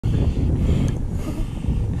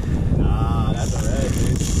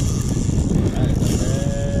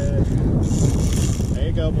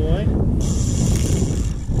you go, boy.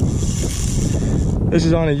 This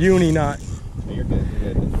is on a uni knot. Oh, you're good.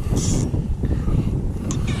 You're good.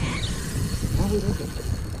 How are we looking?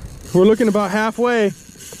 We're looking about halfway.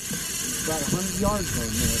 About 100 yards from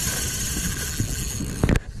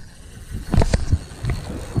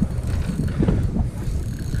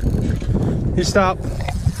here. He stopped.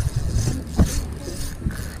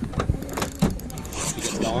 You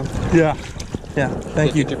get going? Yeah. Yeah.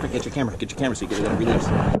 Thank you. Get your camera. Get your camera so you get it on release.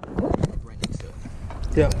 Right next to it.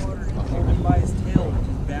 Yeah. Holding by his tail,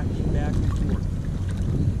 just backing back and forth.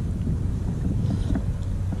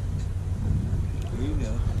 There you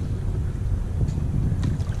go.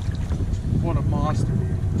 What a monster.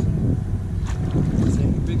 Is that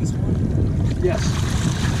the biggest one? Yes.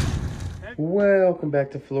 Welcome back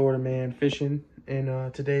to Florida Man Fishing.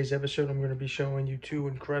 In today's episode, I'm going to be showing you two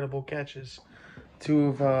incredible catches. Two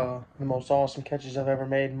of the most awesome catches I've ever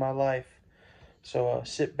made in my life. So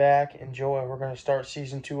sit back, enjoy. We're going to start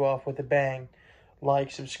season 2 off with a bang.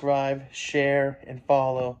 Like, subscribe, share, and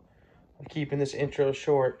follow. I'm keeping this intro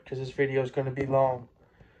short because this video is going to be long.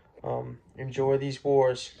 Enjoy these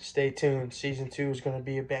wars. Stay tuned. Season 2 is going to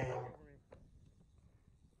be a bang.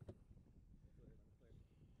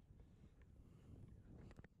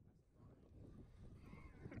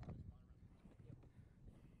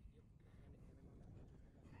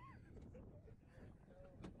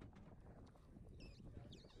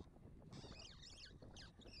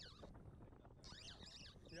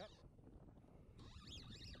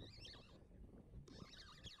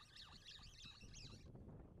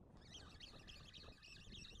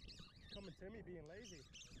 Coming to me being lazy.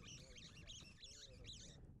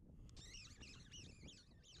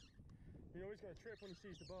 You know he's gonna trip when he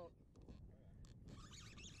sees the boat.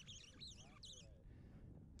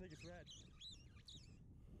 I think it's red.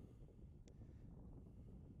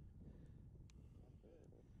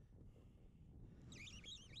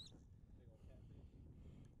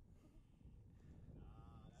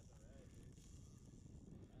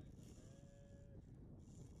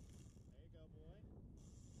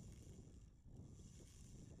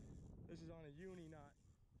 This is on a uni knot.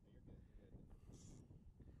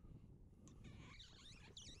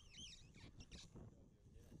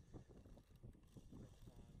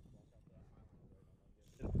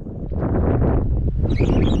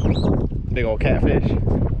 Big old catfish.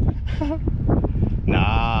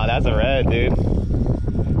 Nah, that's a red, dude.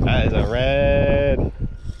 That is a red.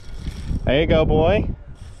 There you go, boy.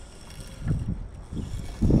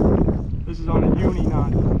 This is on a uni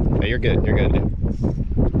knot. Hey, you're good. You're good, dude.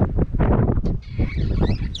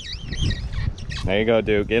 There you go,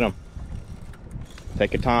 dude. Get him.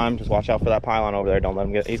 Take your time. Just watch out for that pylon over there. Don't let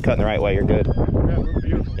him get. He's cutting the right way. You're good. Yeah, we're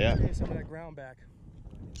beautiful. Yeah. Getting some of that ground back.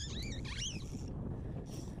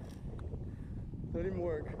 Let him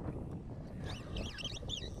work.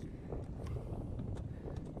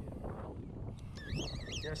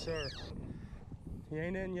 Yes, sir. He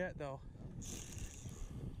ain't in yet, though.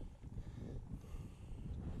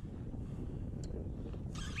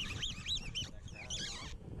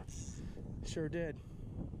 Sure did.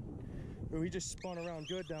 Ooh, he just spun around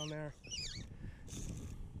good down there.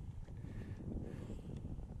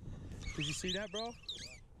 Did you see that, bro? 12%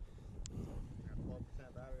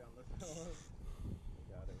 battery on this one.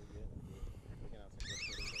 Got it.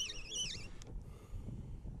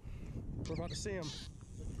 We're about to see him.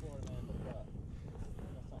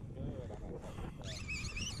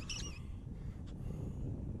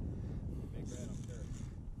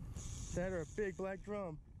 That or a big black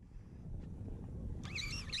drum.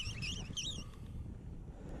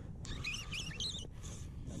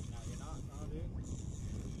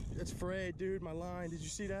 It's frayed, dude. My line. Did you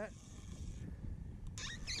see that?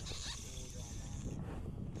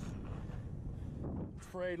 It's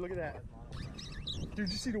frayed. Look at that. Dude,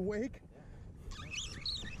 did you see the wake?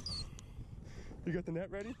 You got the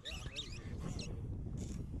net ready?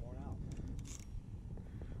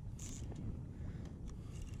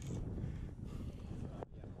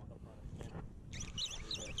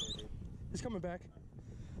 He's coming back.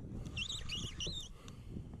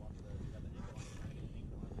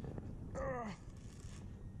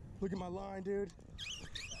 Look at my line, dude.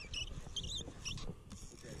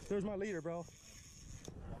 There's my leader, bro.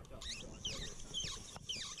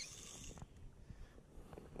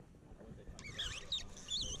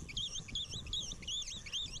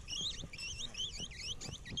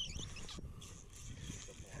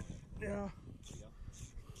 Yeah.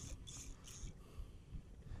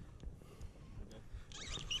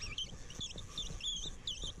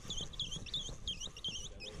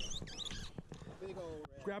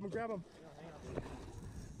 Grab him, grab him.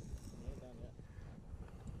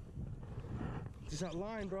 that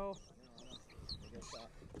line, bro.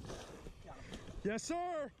 Yes,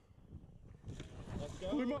 sir. Let's go.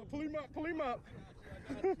 Pull him up, pull him up, pull him up.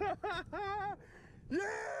 Yeah!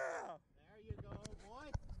 There you go,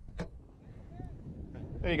 boy.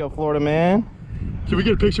 There you go, Florida man. Can we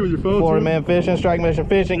get a picture with your phone? Florida man fishing, strike mission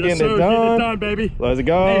fishing, Yes, getting sir, it done. getting it done, baby. Let's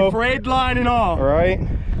go. Hey, frayed line and all. All right.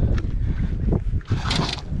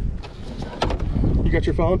 You got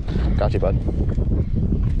your phone? Got you, bud.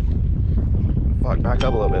 Fuck, back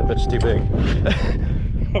up a little bit. Bitch, too big.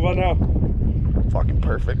 How about now? Fucking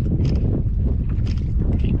perfect.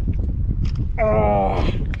 Oh.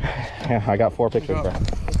 Yeah, I got 4 pictures, bro.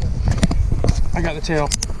 I got the tail.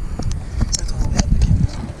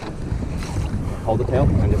 Hold the tail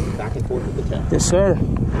and just back and forth with the tail. Yes, sir.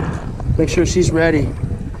 Make sure she's ready.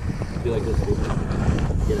 Do like this, dude.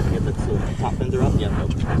 Get the top fender up. Yeah, no,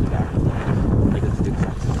 back. Like this, dude.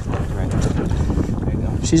 Right. There you go.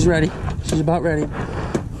 She's ready. She's about ready. You go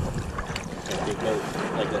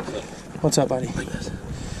like this. What's up, buddy? Like this.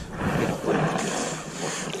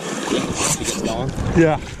 She gets going.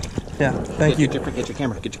 Yeah. Yeah. Thank you. Get your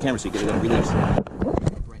camera. Get your camera so you get it on release.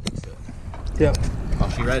 Right next to it. Yep. Oh,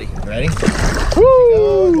 she ready. Ready?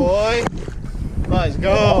 Woo! Go, boy. Let's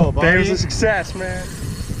go, buddy. There's a success, man.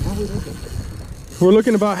 We're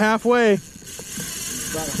looking about halfway.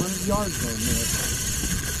 About 100 yards from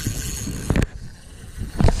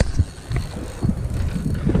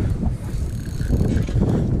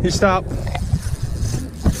He stopped.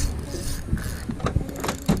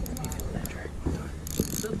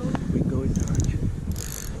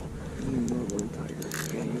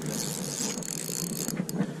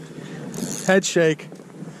 Head shake.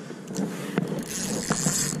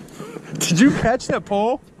 Did you catch that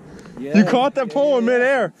pole? Yeah. You caught that pole in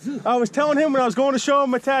midair. I was telling him when I was going to show him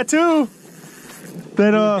my tattoo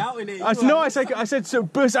that I said no. I said so.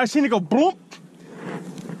 I seen it go boom.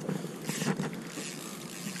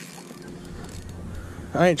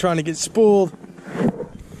 I ain't trying to get spooled.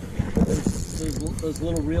 Those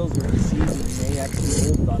little reels are deceiving. They actually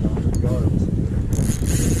hold about 100 yards.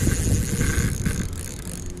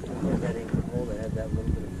 That ain't the hole that had that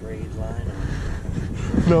little bit of frayed line.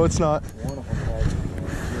 No, it's not. One of them had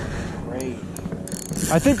frayed.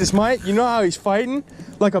 I think this might. You know how he's fighting?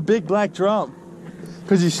 Like a big black drum.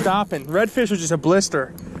 Because he's stopping. Redfish was just a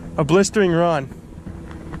blister. A blistering run.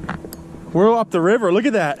 We're up the river. Look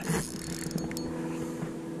at that.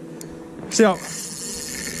 See how...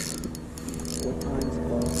 What time's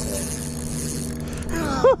close?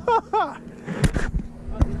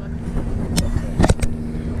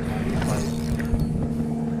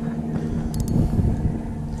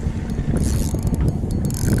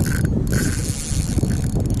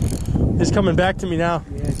 He's coming back to me now.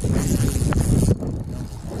 Yeah,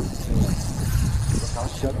 I'll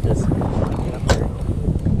shut this.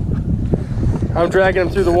 I'm dragging him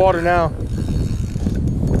through the water now.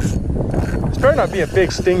 It's better not be a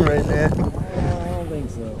big stingray, man. I don't think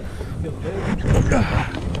so. Feel big?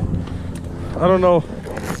 I don't know.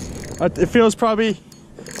 It feels probably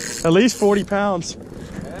at least 40 pounds.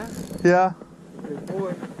 Yeah? Yeah. Good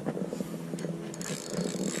boy.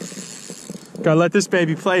 Gotta let this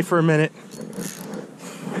baby play for a minute.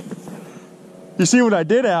 You see what I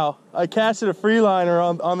did, Al? I casted a free liner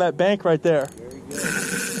on that bank right there. Very good.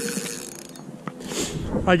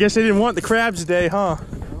 I guess they didn't want the crabs today, huh?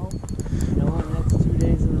 No. You know what? Next 2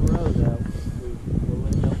 days in a row, though, we'll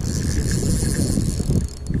end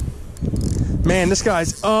up. Man, this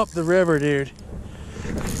guy's up the river, dude.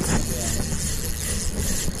 Yeah.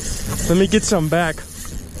 Let me get some back.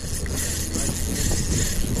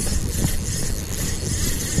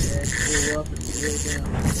 Pull up and drill down.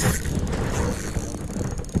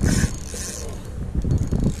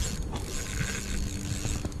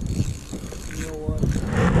 You know what?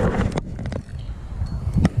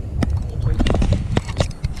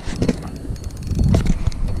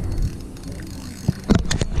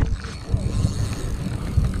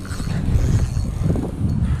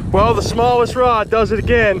 Well, the smallest rod does it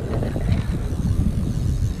again.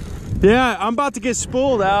 Yeah, I'm about to get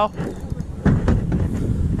spooled, Al.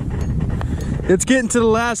 It's getting to the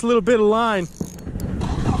last little bit of line.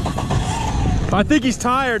 I think he's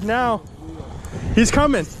tired now. He's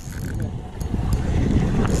coming.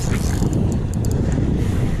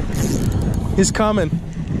 He's coming.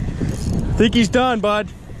 I think he's done, bud.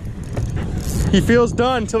 He feels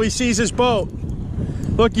done until he sees his boat.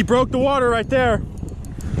 Look, he broke the water right there.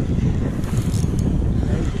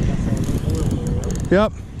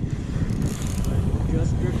 Yep.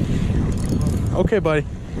 Okay, buddy.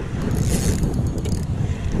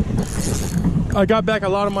 I got back a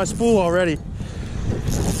lot of my spool already.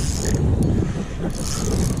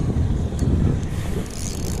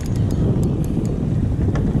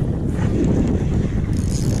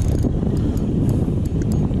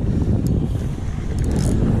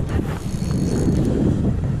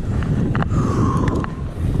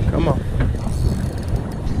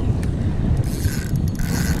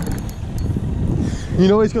 You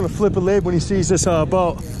know he's gonna flip a lid when he sees this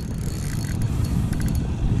boat.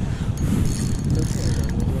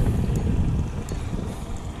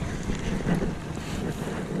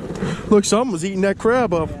 Look, something was eating that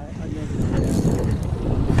crab up.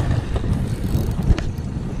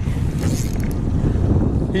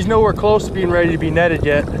 He's nowhere close to being ready to be netted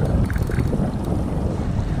yet.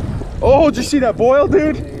 Oh, did you see that boil,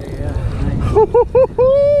 dude? Yeah.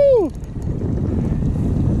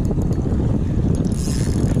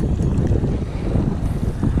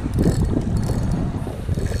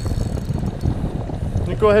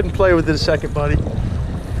 Go ahead and play with it a second, buddy.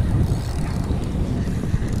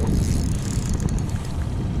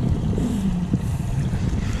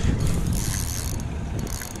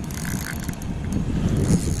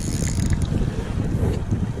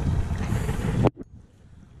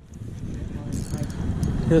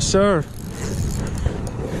 Yes, sir.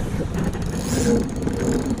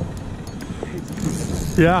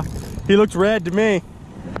 Yeah, he looked red to me.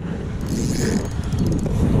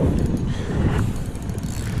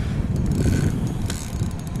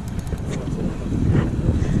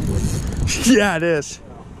 Yeah, it is.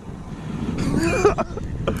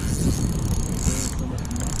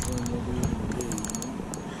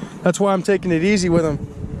 That's why I'm taking it easy with him.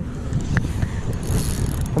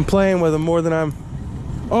 I'm playing with him more than I'm...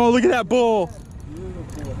 Oh, look at that bull.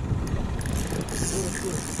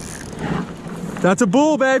 That's a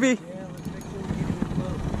bull, baby.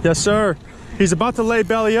 Yes, sir. He's about to lay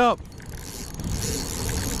belly up.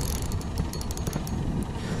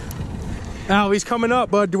 Al, he's coming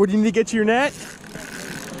up, bud. Do you need to get to your net?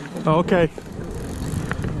 Oh, okay.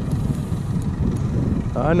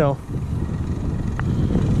 I know.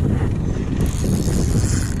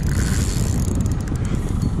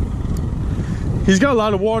 He's got a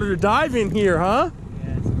lot of water to dive in here, huh?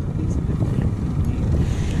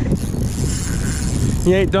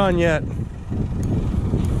 He ain't done yet.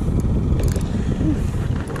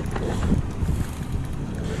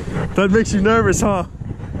 That makes you nervous, huh?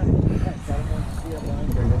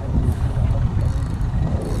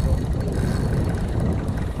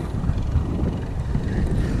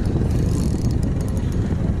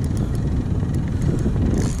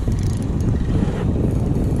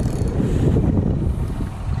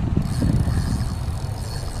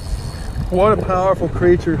 What a powerful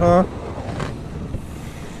creature, huh?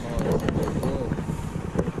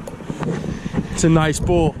 It's a nice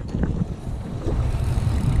bull.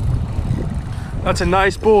 That's a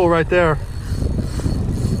nice bull right there.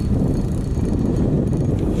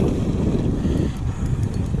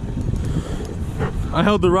 I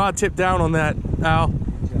held the rod tip down on that, Al.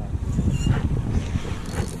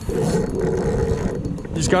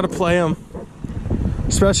 You just got to play him,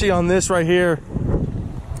 especially on this right here.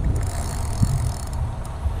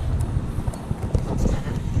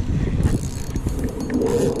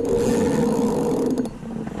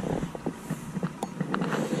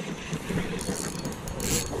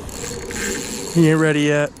 He ain't ready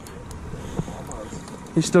yet.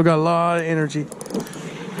 He's still got a lot of energy.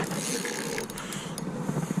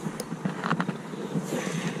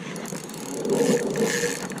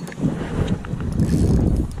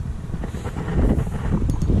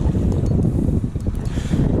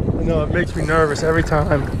 I know, it makes me nervous every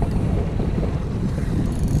time.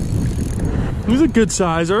 He's a good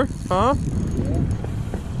sizer, huh? Yeah.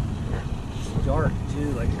 It's dark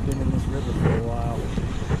too, like it's been in this river for a while.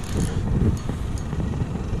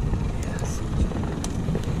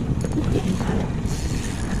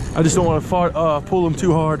 I just don't want to pull him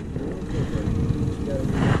too hard.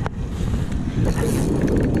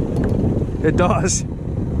 It does.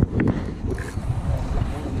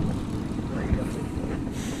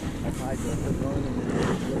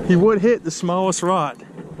 He would hit the smallest rod.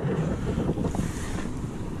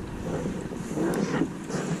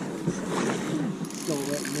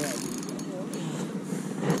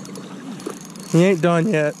 He ain't done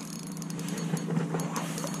yet.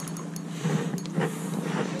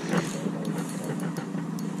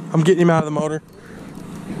 I'm getting him out of the motor.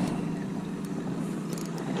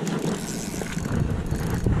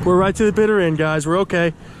 We're right to the bitter end, guys. We're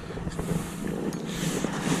okay.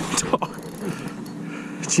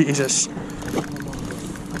 Jesus.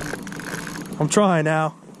 I'm trying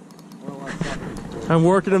now. I'm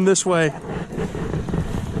working him this way.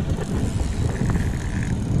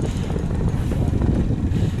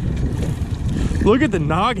 Look at the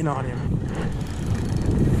noggin on him.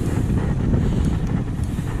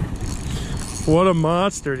 What a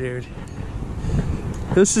monster, dude.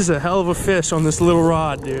 This is a hell of a fish on this little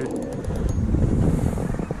rod, dude.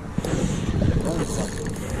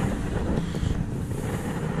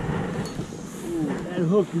 That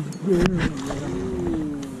hook is good.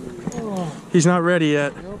 Oh, He's not ready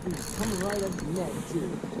yet. nope, he's coming right up the neck,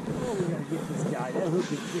 too. Oh, we gotta get this guy. That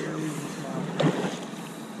hook is barely in his mouth.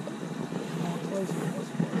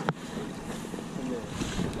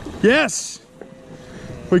 Yes!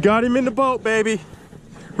 We got him in the boat, baby.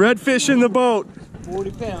 Redfish in the boat.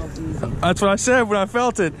 40 pounds easy. That's what I said when I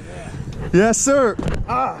felt it. Yeah. Yes, sir.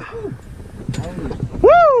 Ah.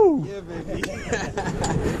 Woo! Yeah, baby.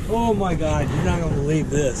 Oh my God, you're not gonna believe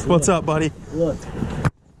this. What's up, buddy? Look.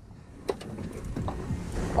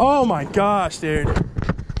 Oh my gosh, dude.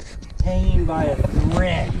 Hanging by a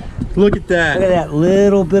thread. Look at that. Look at that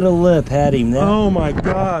little bit of lip had him there. Oh my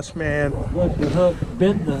gosh, man. Look, the hook,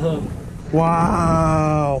 bent the hook.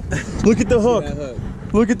 Wow. Look at the hook.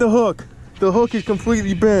 Look at the hook. The hook is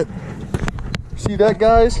completely bent. See that,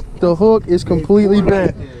 guys? The hook is completely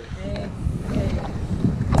bent.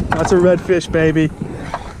 That's a redfish, baby.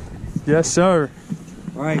 Yes, sir.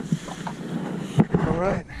 All right. All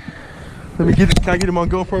right. Let me get it. Can I get him on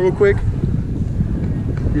GoPro real quick?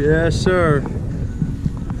 Yes, sir.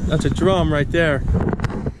 That's a drum right there.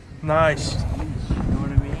 Nice. You know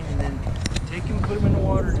what I mean? And then take him, put him in the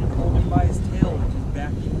water, and hold him by his tail, and just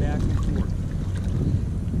back him back and forth.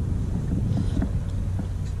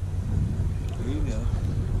 There you go.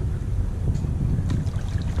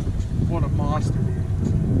 What a monster, dude.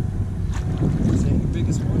 Is that your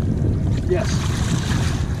biggest one? Yes.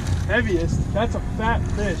 Heaviest. That's a fat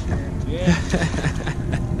fish, man.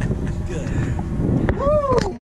 Yeah.